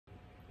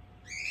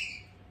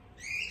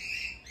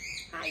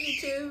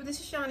YouTube, this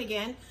is Shawn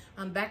again.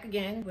 I'm back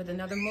again with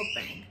another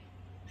mukbang.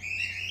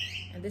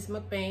 And this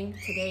mukbang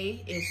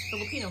today is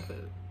Filipino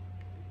food.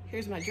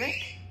 Here's my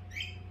drink.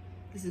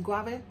 This is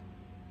guava.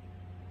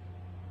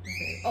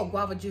 Oh,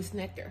 guava juice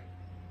nectar.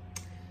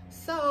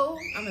 So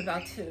I'm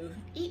about to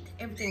eat.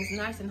 Everything's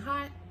nice and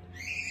hot.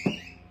 Let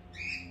me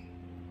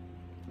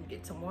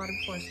get some water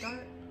before I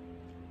start.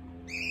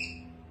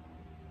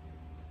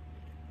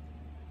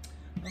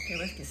 Okay,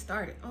 let's get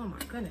started. Oh my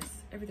goodness,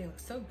 everything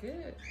looks so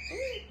good.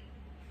 Ooh.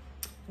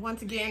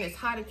 Once again, it's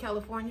hot in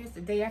California. It's the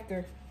day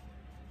after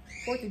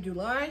 4th of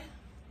July,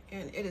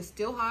 and it is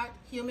still hot,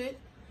 humid.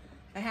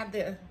 I have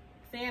the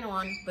fan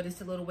on, but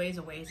it's a little ways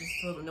away. It's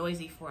a little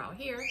noisy for out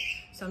here.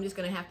 So I'm just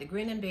gonna have to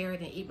grin and bear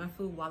it and eat my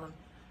food while I'm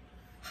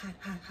hot.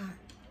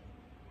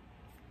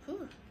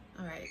 Whew.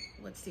 All right,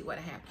 let's see what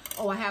I have.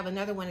 Oh, I have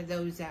another one of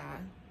those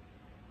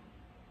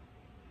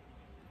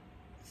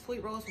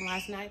sweet rolls from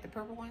last night, the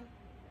purple one.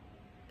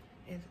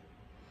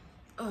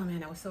 Oh man,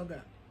 that was so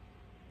good.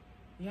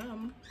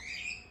 Yum.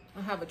 I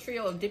have a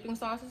trio of dipping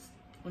sauces.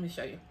 Let me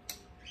show you.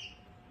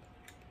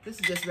 This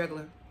is just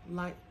regular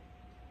light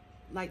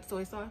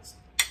soy sauce.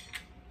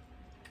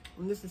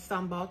 And this is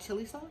sambal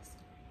chili sauce.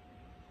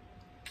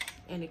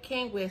 And it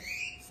came with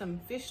some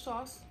fish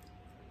sauce.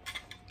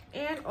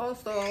 And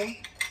also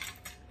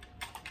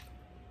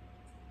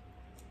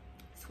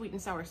sweet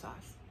and sour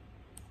sauce.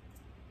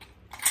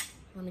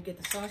 Let me get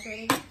the sauce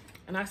ready.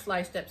 And I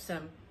sliced up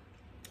some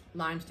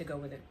limes to go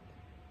with it.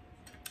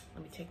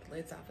 Let me take the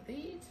lids off of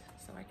these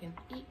so I can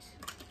eat.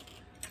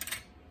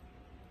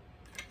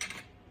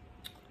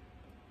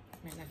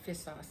 Man, that fish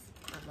sauce,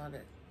 I love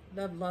it.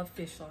 Love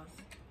fish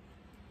sauce.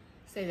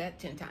 Say that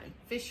 10 times.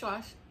 Fish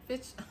sauce.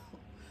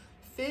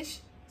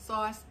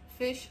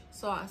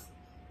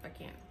 I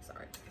can't,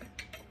 sorry.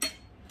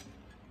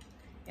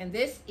 And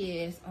this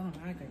is, oh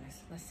my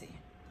goodness, let's see.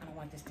 I don't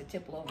want this to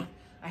tip over.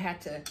 I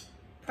had to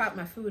prop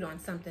my food on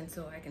something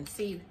so I can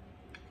see,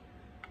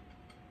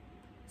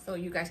 so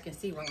you guys can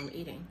see while I'm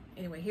eating.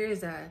 Anyway,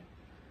 here's a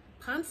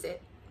pancit.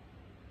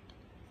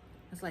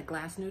 It's like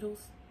glass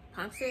noodles,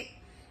 pancit.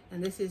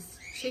 And this is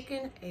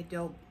chicken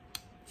adobo.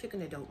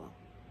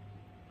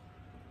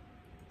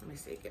 Let me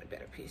see, get a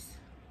better piece.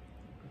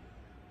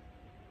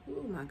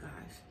 Oh my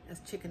gosh,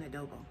 that's chicken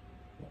adobo.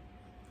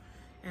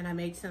 And I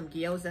made some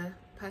gyoza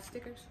pot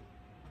stickers.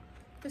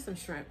 Just some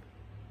shrimp,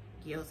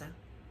 gyoza.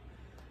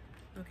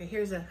 Okay,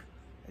 here's a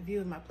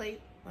view of my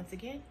plate once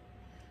again,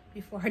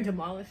 before I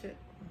demolish it.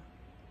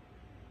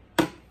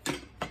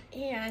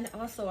 And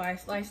also I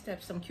sliced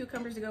up some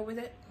cucumbers to go with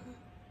it.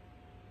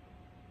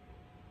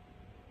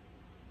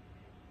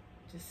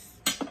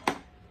 Just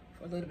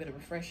for a little bit of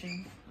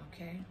refreshing.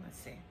 Okay, let's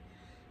see.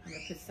 I'm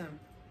gonna put some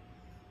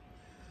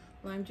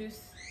lime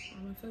juice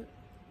on my food.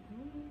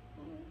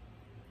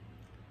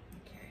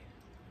 Okay,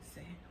 let's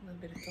see, a little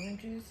bit of lime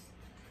juice.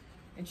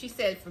 And she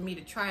said for me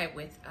to try it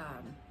with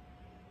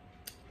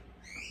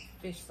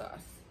fish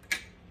sauce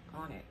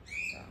on it.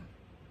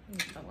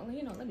 So, well,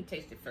 you know, let me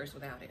taste it first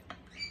without it.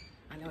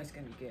 I know it's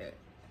gonna be good.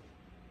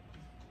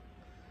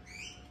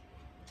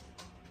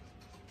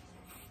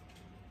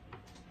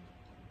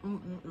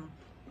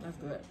 That's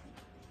good.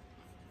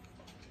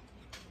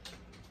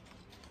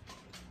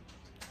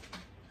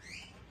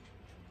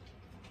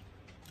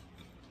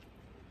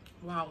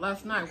 Wow,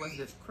 last night was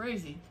just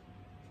crazy.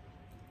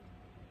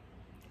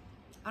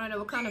 I don't know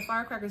what kind of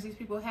firecrackers these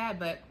people had,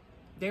 but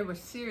they were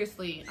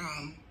seriously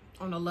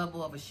on the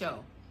level of a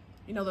show.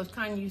 You know, those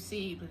kind you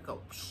see, they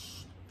go,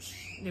 psh,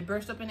 psh, they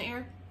burst up in the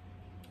air.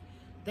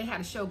 They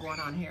had a show going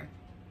on here.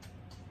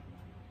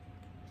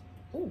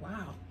 Oh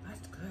wow,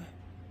 that's good.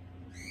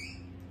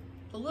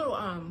 A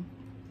little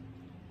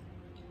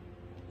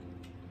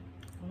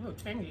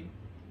tangy.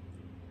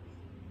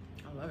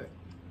 I love it.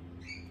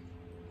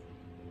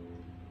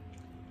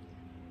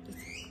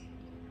 It's,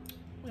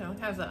 you know, it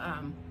has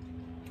a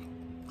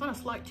kind of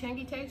slight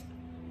tangy taste,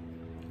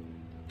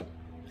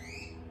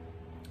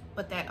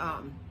 but that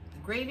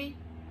gravy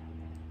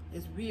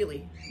is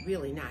really,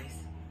 really nice.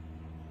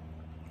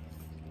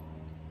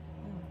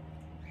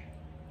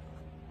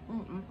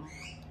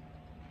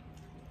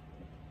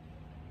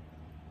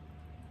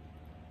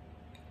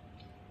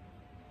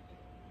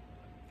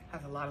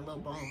 Has a lot of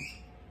little bones.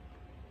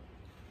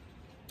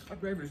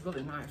 That gravy is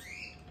really nice.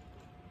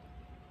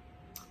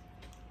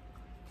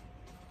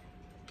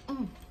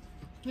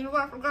 You know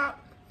what I forgot?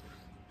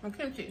 My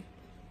kimchi.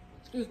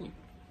 Excuse me.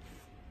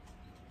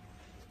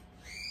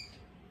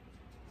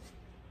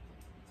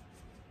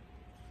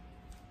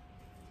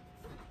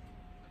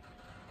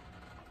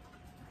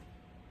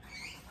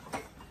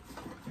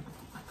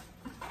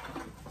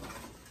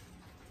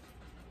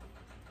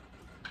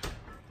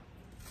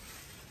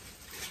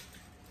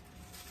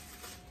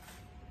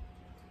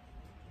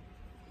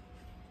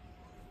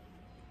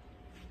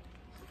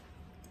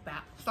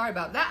 Sorry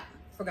about that.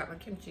 Forgot my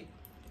kimchi.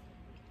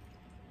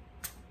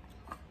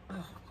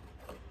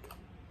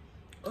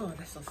 Oh,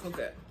 that smells so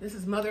good. This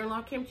is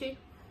mother-in-law kimchi.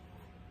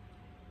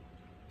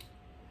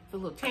 It's a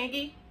little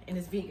tangy and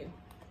it's vegan,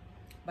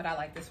 but I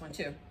like this one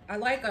too. I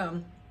like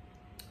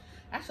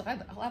Actually,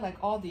 I like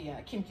all the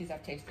kimchis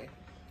I've tasted.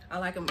 I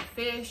like them with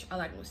fish. I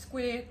like them with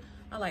squid.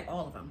 I like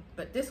all of them.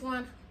 But this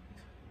one,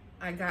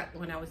 I got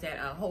when I was at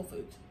Whole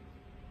Foods.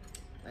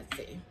 Let's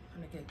see.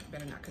 I'm gonna get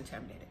better not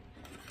contaminate it.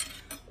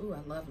 Ooh, I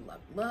love,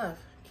 love, love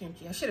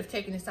kimchi. I should have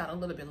taken this out a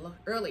little bit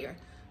earlier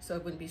so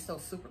it wouldn't be so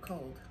super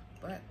cold,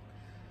 but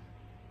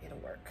it'll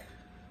work.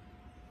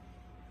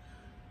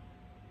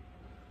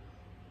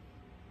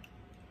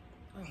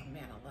 Oh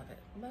man, I love it.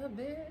 Love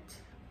it.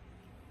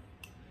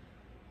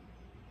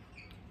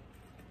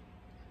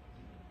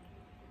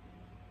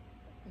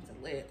 It's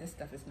a lid. This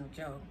stuff is no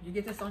joke. You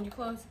get this on your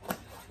clothes,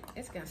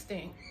 it's gonna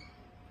stink.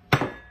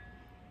 Okay.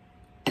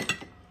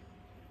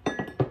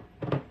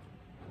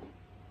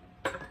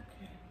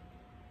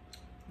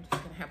 I'm just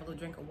gonna have a little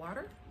drink of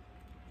water.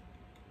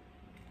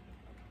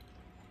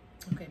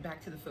 Okay,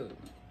 back to the food.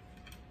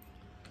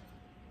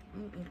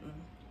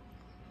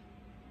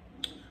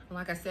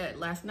 Like I said,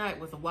 last night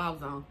was a wild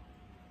zone.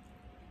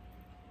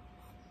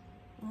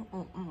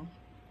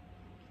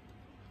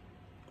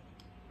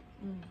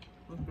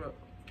 That's good.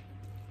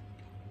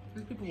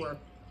 These people were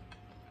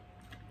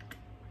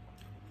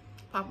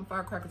popping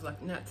firecrackers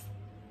like nuts.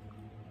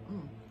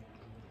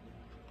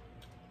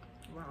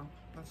 Wow,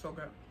 that's so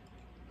good.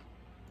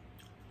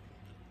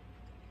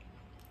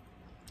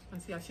 And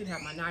see, I should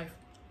have my knife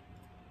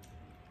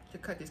to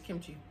cut this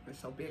kimchi. It's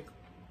so big.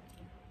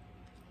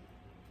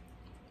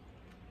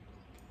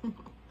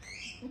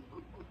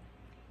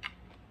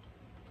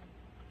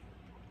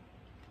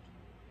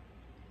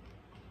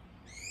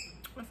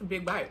 That's a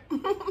big bite.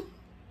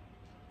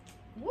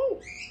 Woo!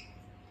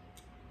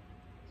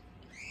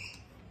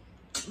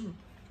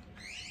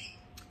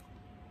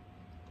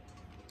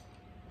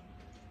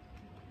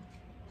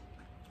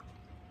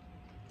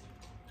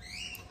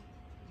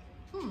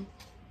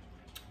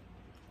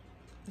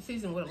 It's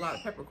seasoned with a lot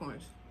of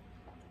peppercorns.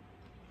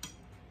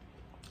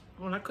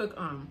 When I cook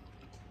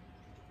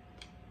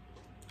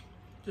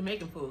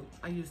Jamaican food,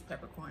 I use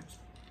peppercorns.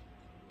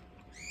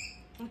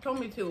 She told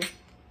me to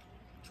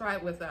try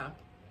it with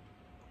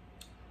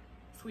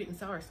sweet and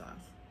sour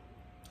sauce.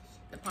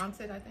 The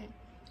pancit, I think.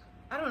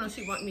 I don't know if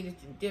she want me to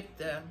dip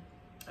the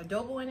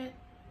adobo in it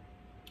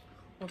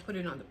or put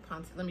it on the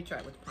pancit. Let me try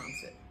it with the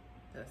pancit,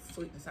 the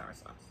sweet and sour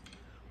sauce.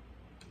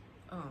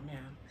 Oh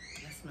man,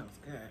 that smells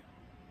good.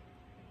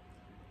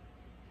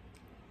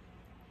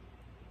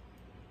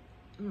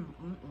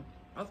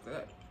 That's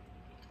good.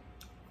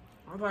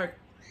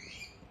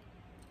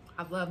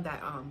 I love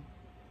that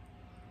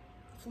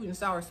sweet and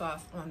sour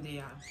sauce on the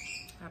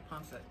that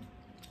pancit.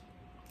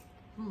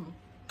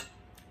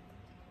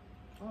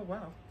 Oh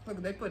wow!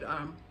 Look, they put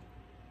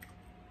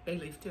bay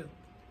leaf too.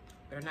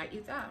 Better not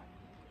eat that.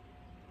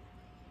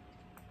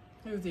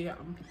 Here's the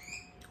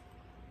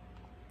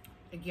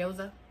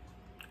gyoza.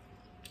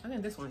 I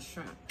think this one's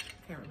shrimp.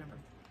 Can't remember.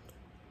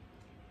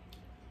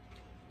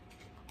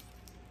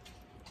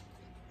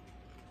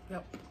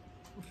 Yep,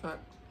 shrimp.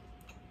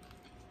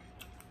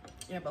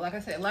 Yeah, but like I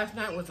said, last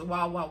night was the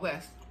wild, wild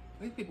west.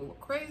 These people were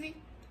crazy.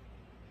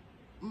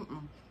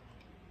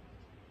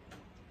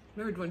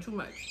 They were doing too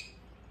much.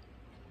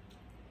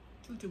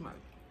 Too much.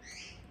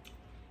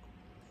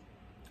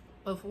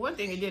 Well, for one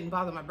thing, it didn't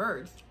bother my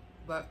birds,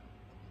 but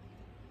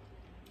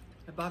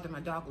it bothered my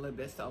dog a little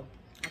bit, so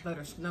I let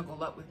her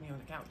snuggle up with me on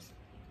the couch.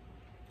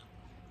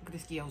 Look at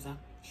this gyoza.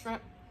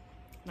 Shrimp,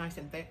 nice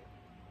and thick.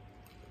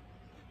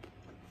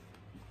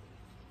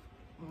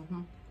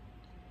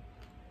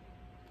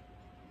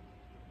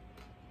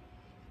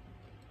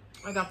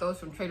 I got those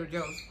from Trader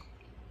Joe's.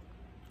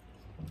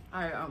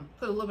 I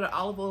put a little bit of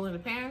olive oil in the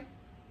pan,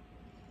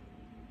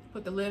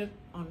 put the lid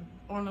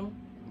on them,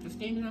 just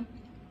steaming them,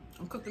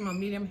 and cook them on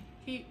medium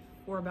heat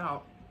for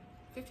about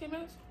 15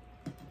 minutes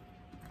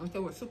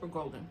until we're super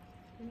golden.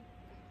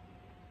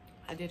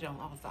 I did it on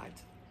all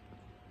sides.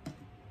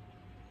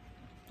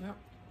 Yep.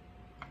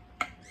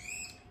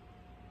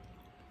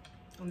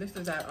 And this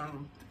is that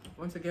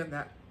once again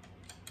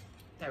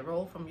that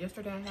roll from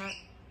yesterday I had.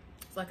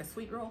 It's like a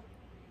sweet roll.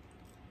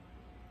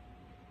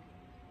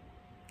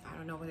 I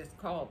don't know what it's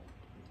called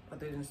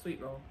other than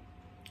sweet roll,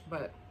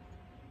 but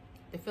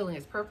the filling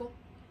is purple.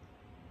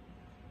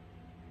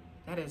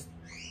 That is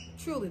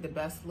truly the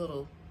best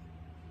little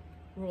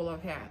roll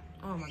I've had.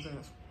 Oh my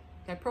goodness.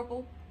 That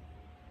purple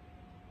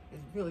is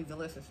really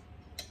delicious.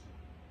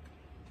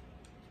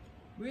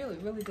 Really,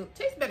 really good.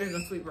 Tastes better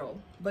than sweet roll,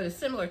 but it's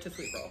similar to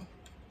sweet roll.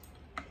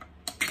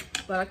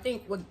 But I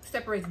think what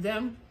separates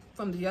them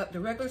from the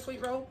regular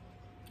sweet roll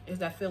is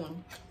that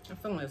filling. The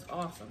filling is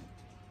awesome.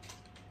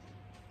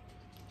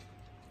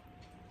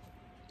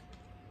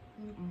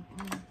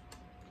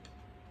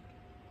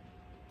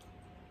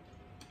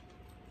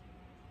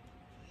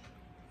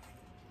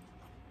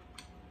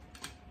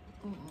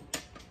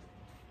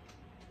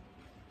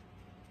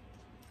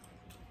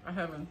 I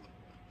haven't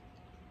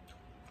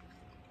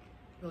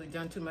really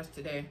done too much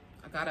today.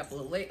 I got up a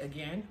little late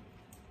again.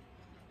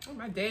 Oh,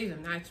 my days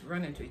and nights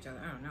run into each other.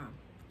 I don't know.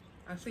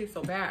 I sleep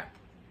so bad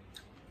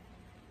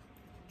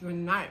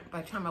during the night.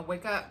 By the time I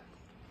wake up,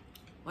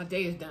 my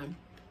day is done.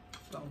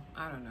 So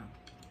I don't know.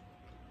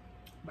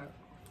 But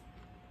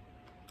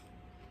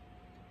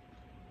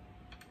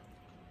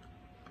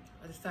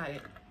I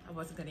decided I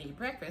wasn't gonna eat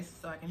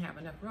breakfast so I can have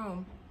enough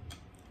room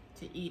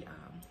to eat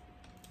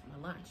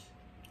my lunch.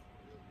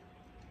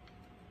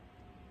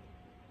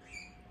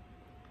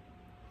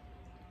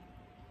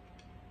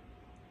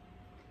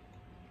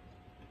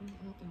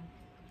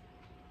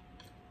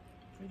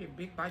 We get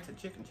big bites of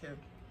chicken too.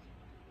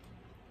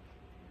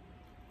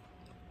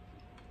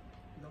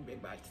 No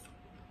big bites.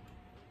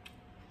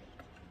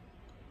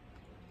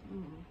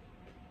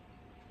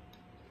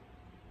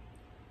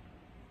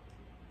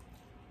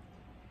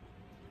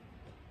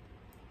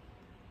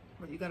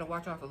 But you gotta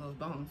watch out for those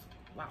bones.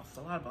 Wow, it's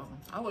a lot of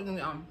bones. I wouldn't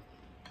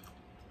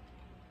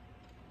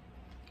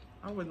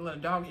let a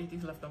dog eat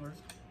these leftovers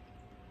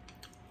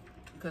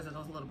because of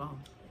those little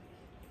bones.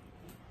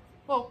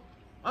 Well,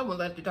 I wouldn't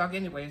let the dog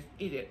anyways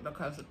eat it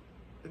because of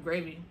the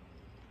gravy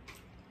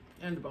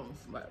and the bones,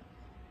 but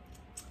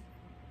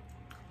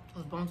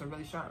those bones are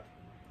really sharp.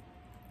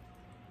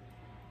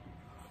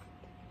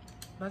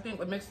 But I think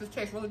what makes this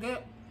taste really good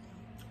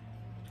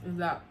is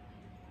that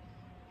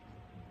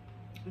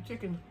the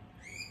chicken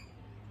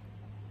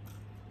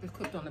is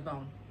cooked on the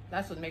bone.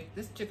 That's what makes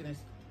this chicken is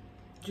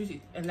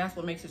juicy, and that's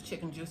what makes this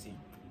chicken juicy.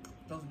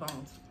 Those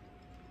bones.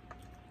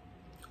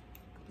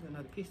 Here's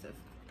another piece of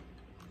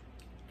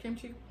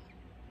kimchi.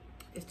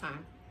 It's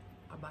time.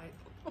 I'll bite it.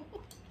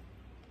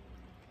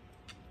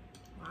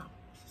 Wow,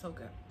 so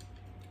good.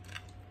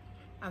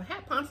 I've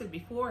had pancit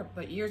before,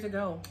 but years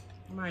ago,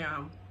 my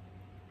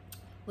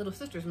little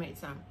sisters made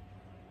some.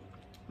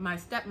 My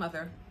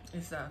stepmother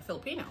is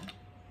Filipino,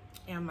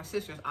 and my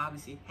sister's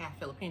obviously half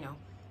Filipino.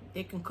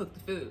 They can cook the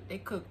food. They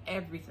cook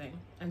everything.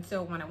 And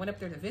so when I went up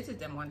there to visit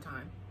them one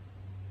time,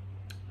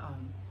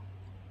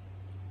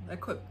 I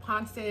cooked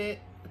pancit,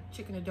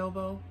 chicken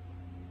adobo,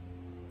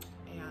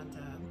 and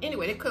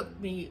anyway, they cooked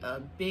me a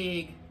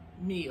big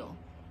meal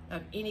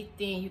of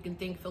anything you can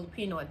think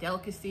Filipino, a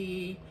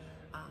delicacy,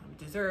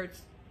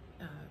 desserts,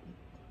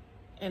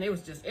 and it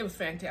was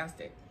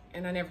fantastic,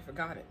 and I never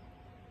forgot it.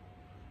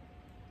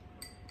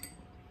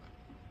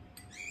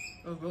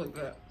 It was really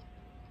good.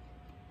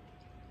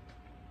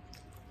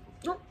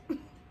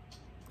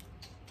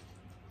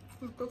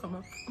 Come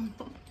on.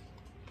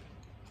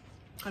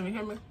 Can you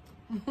hear me?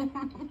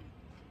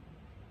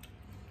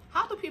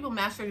 How do people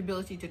master the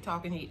ability to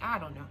talk and eat? I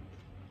don't know.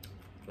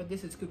 But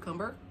this is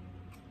cucumber.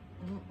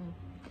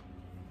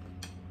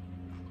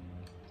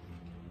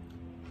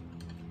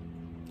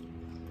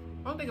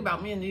 One thing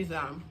about me and these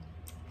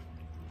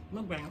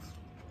mukbangs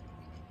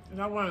is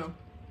I want to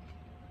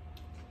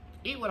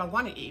eat what I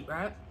want to eat,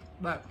 right?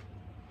 But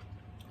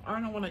I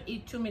don't want to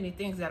eat too many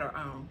things that are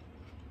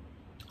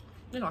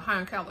you know, high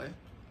in calorie.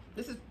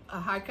 This is a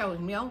high calorie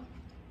meal,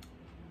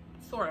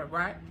 sort of,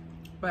 right?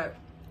 But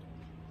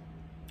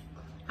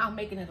how I'm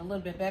making it a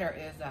little bit better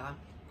is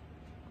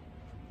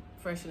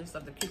freshness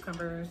of the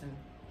cucumbers and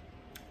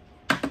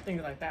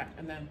things like that,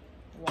 and then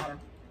water.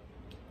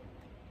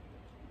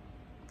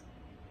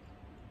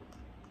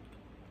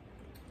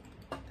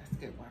 That's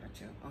good water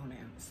too. Oh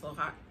man, it's so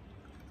hot.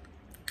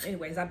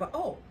 Anyways, I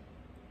bought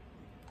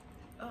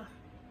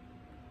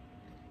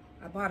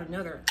I bought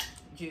another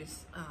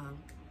juice.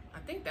 I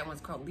think that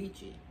one's called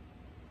lychee.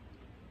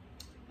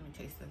 Let me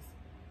taste this.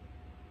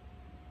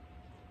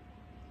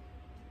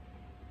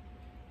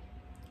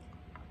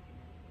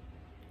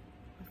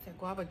 Let's take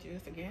guava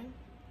juice again.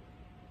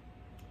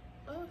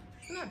 Oh,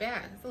 it's not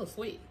bad. It's a little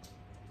sweet.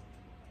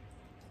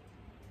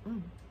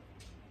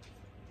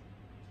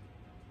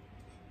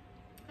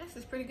 This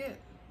is pretty good.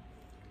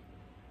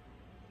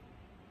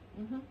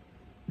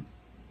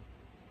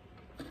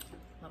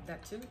 Love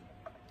that too. Okay,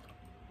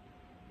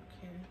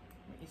 let me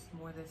eat some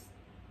more of this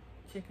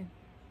chicken.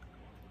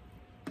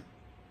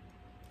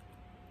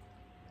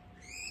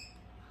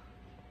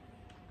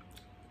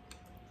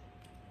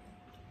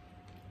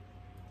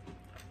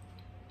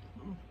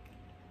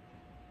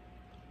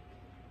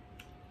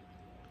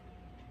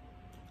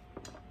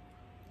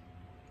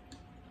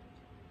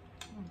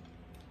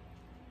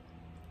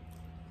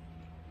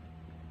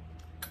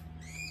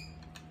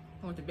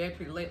 I went to bed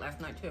pretty late last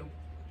night too.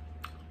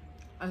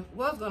 I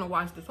was gonna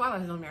watch the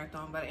Twilight Zone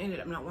marathon, but I ended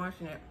up not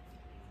watching it.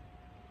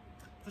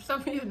 For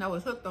some reason, I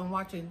was hooked on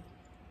watching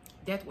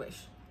Death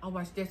Wish. I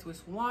watched Death Wish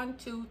 1,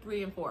 2,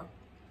 3, and 4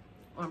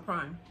 on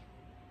Prime,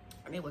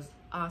 and it was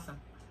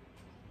awesome.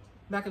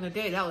 Back in the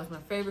day, that was my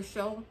favorite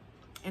show,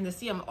 and to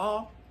see them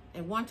all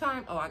at one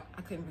time, oh, I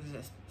couldn't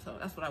resist. So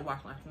that's what I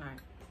watched last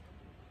night.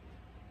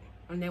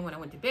 And then when I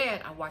went to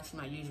bed, I watched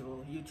my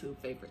usual YouTube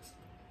favorites.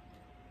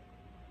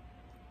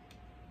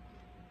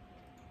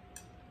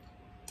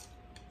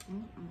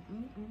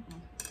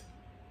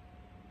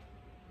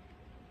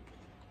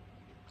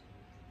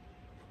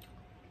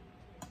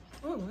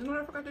 Oh, you know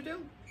what I forgot to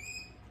do?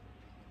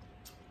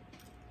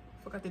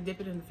 Forgot to dip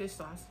it in the fish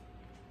sauce.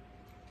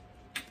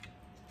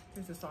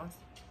 Here's the sauce.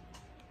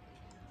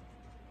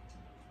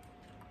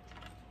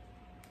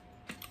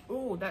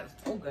 Oh, that's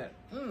so good.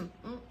 Man,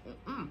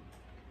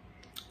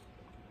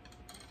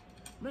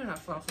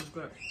 that sauce is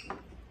good.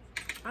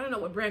 I don't know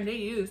what brand they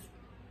use.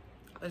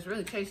 It's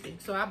really tasty.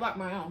 So I bought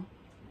my own.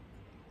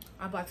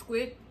 I bought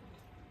squid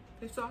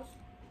fish sauce.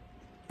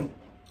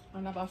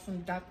 And I bought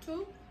some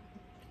datu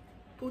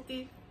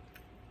puti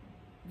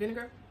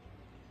vinegar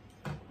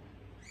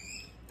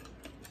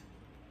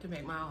to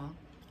make my own.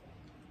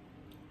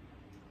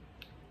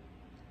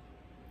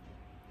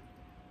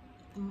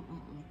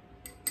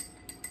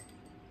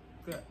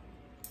 Good.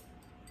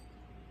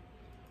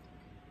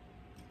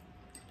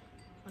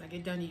 When I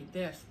get done eating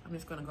this, I'm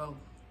just gonna go.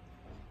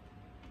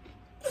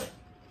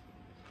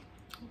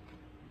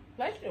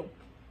 Bless you.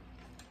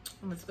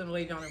 I'm just gonna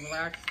lay down and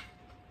relax.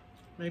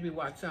 Maybe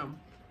watch some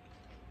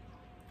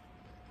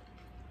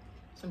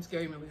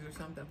scary movies or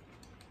something.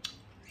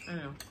 I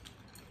don't know.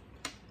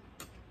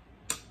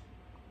 I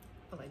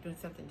feel like doing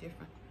something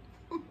different.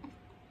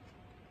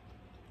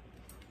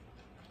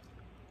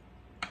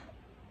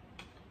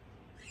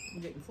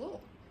 I'm getting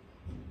full.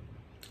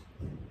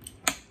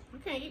 I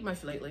can't eat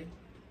much lately.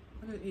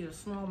 I just eat a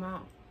small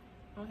amount.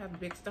 I don't have a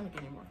big stomach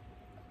anymore.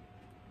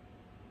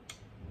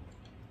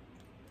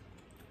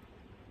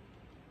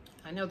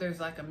 I know there's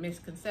like a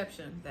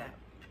misconception that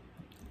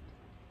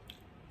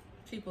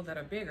people that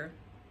are bigger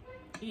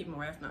eat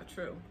more. That's not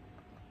true.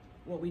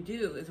 What we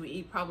do is we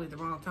eat probably the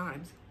wrong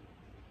times.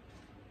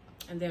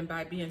 And then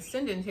by being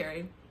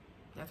sedentary,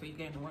 that's where you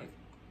gain the weight.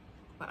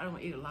 But I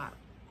don't eat a lot.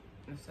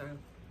 And so,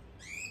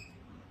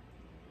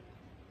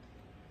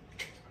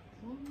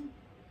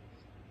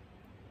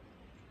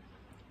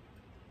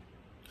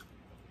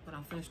 but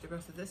I'll finish the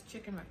rest of this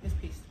chicken, like this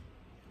piece.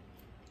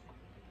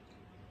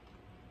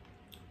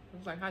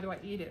 It's like, how do I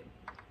eat it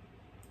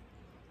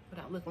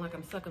without looking like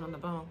I'm sucking on the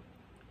bone?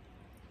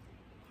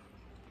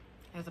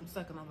 As I'm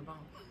sucking on the bone.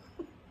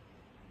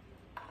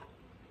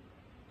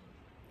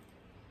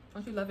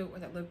 Don't you love it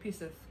with that little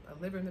piece of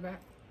liver in the back?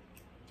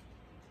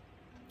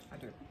 I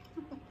do.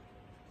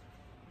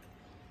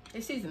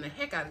 They seasoned the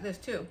heck out of this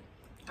too.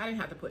 I didn't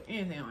have to put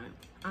anything on it.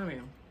 I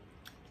mean,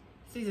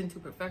 seasoned to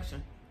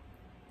perfection.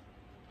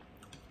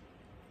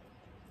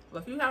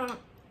 Well,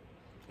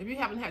 if you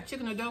haven't had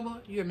chicken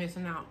adobo, you're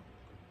missing out.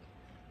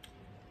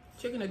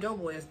 Chicken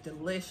adobo is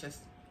delicious.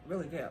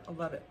 Really good. I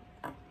love it.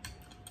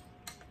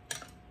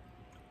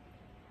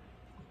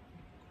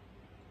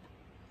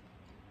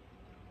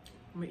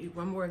 I'm gonna eat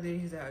one more of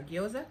these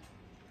gyoza.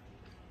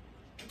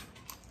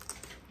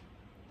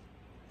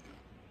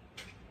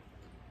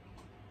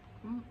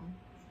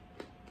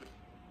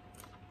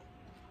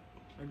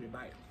 Maybe a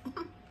bite.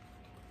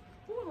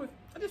 Ooh,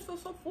 I just feel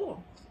so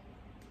full.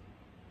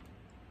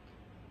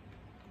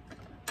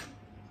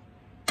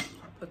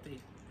 I'll put the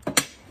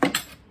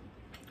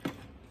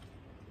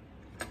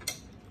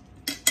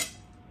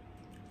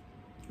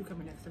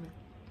cucumber next to me.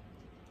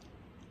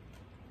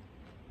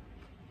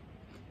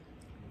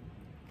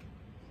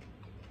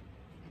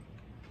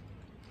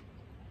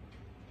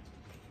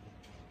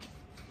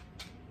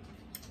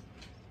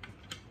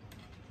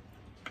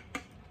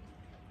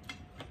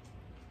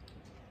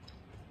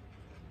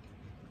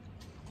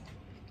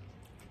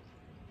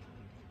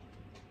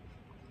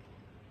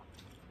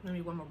 Let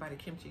me one more bite of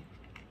kimchi.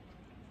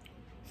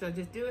 Should I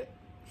just do it?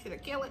 Should I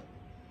kill it?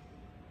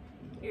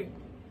 Here,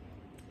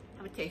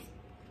 have a taste.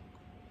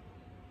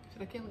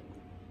 Should I kill it?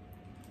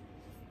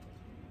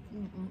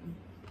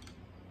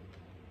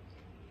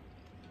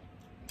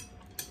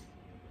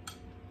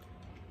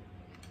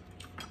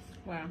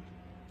 Wow.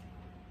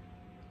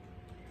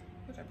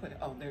 Where'd I put it?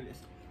 Oh, there it is.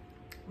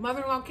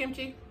 Mother-in-law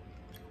kimchi,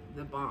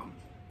 the bomb.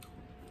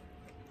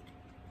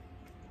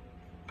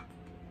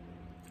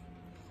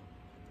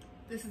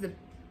 This is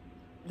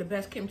the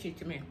best kimchi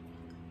to me,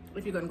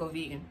 if you're gonna go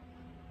vegan.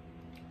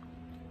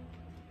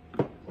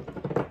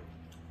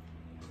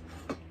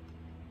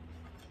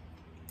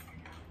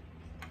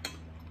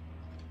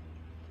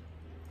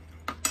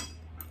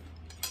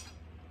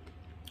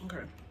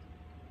 Okay,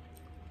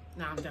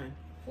 now I'm done.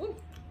 Woo.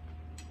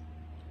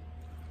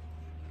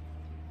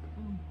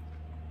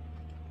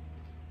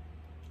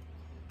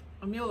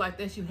 A meal like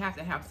this, you have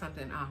to have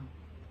something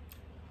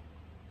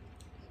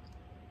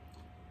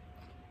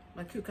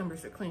like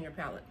cucumbers to clean your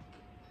palate.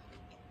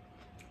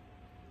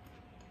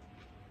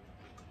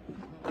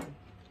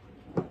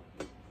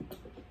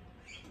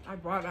 I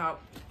brought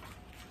out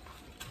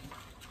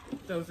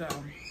those,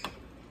 I'm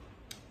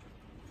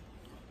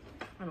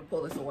gonna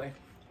pull this away.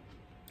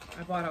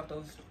 I brought out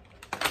those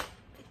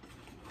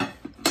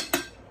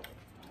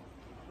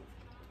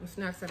the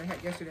snacks that I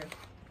had yesterday.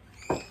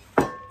 I'm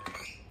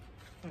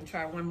gonna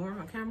try one more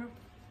on camera.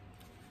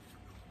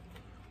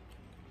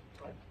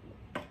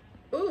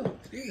 Ooh,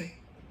 excuse me.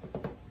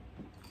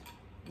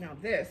 Now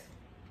this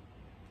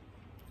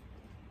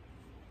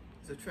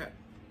is a trip.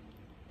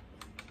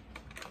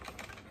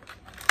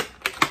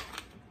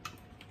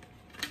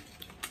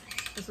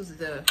 This was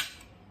the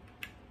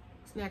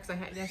snacks I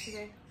had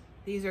yesterday.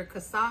 These are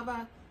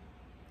cassava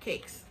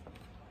cakes.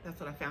 That's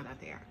what I found out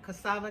they are.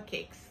 Cassava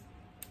cakes.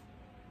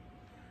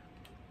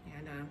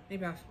 And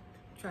maybe I'll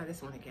try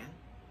this one again.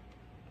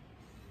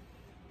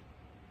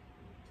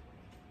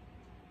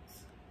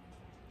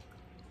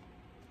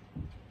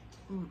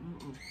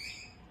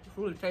 It's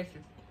really tasty.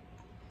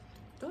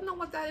 Don't know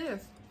what that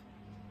is.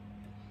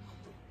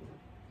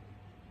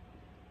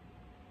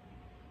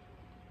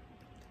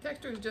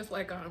 Texture is just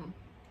like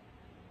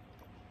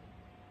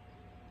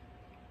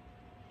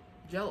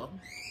Jello.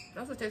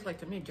 That's what it tastes like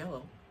to me,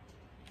 Jello.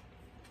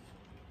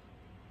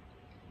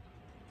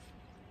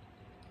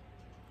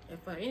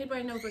 If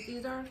anybody knows what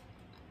these are,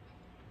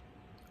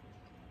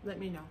 let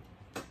me know.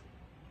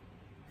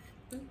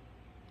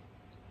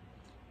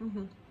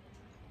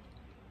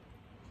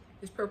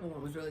 This purple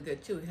one was really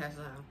good too. It has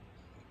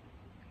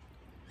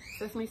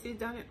sesame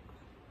seeds on it.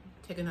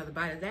 Take another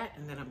bite of that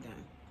and then I'm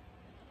done.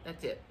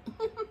 That's it.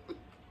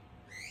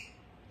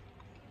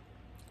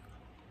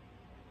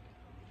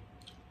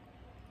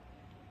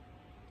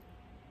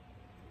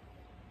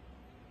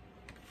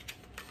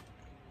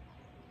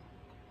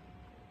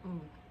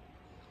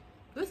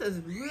 This is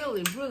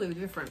really, really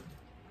different.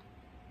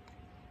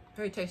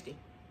 Very tasty.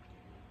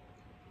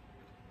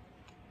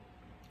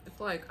 It's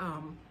like, I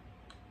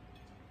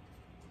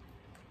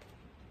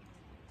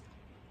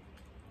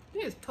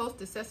think it's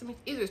toasted sesame.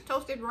 Either it's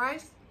toasted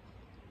rice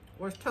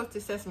or it's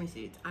toasted sesame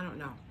seeds. I don't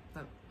know,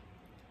 but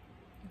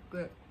it's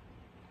good.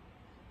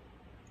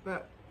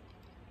 But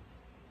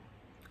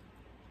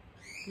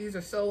these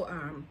are so, I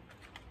don't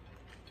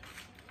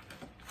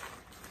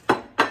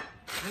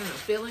know,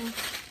 filling.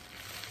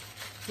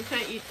 You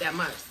can't eat that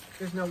much.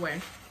 There's no way.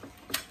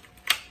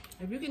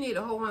 If you can eat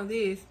a whole one of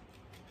these,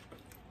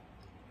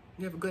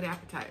 you have a good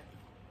appetite.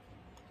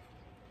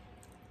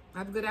 I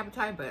have a good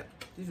appetite, but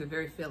these are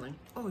very filling.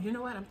 Oh, you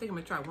know what? I'm thinking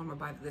I'm gonna try one more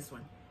bite of this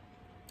one.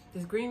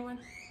 This green one.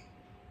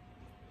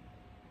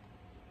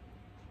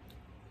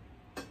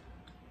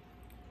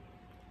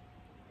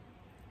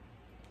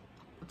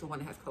 It's the one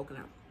that has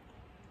coconut.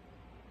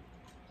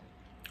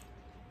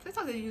 That's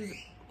how they use,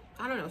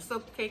 I don't know,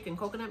 soaked cake and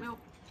coconut milk.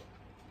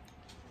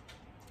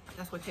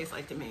 That's what it tastes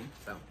like to me.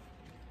 So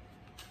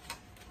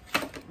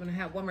I'm gonna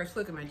have one more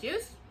slug of my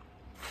juice.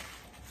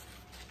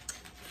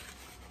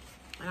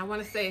 And I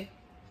wanna say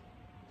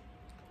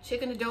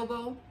chicken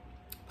adobo,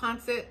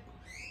 pancit,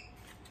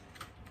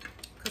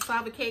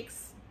 cassava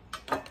cakes,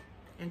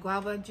 and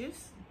guava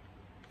juice.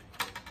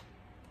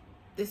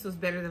 This was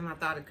better than I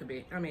thought it could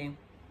be. I mean,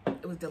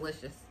 it was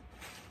delicious.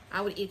 I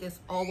would eat this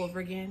all over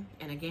again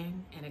and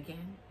again and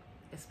again,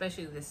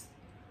 especially this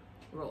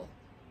roll.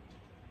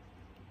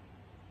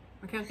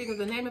 I can't think of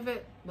the name of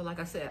it, but like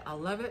I said, I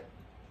love it.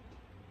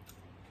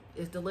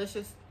 It's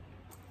delicious.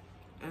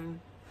 And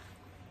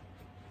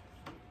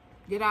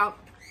get out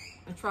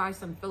and try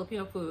some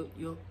Filipino food.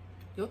 You'll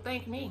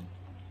thank me.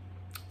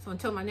 So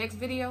until my next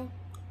video,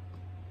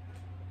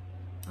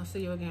 I'll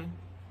see you again.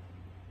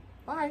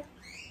 Bye.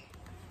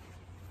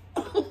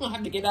 I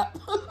have to get up.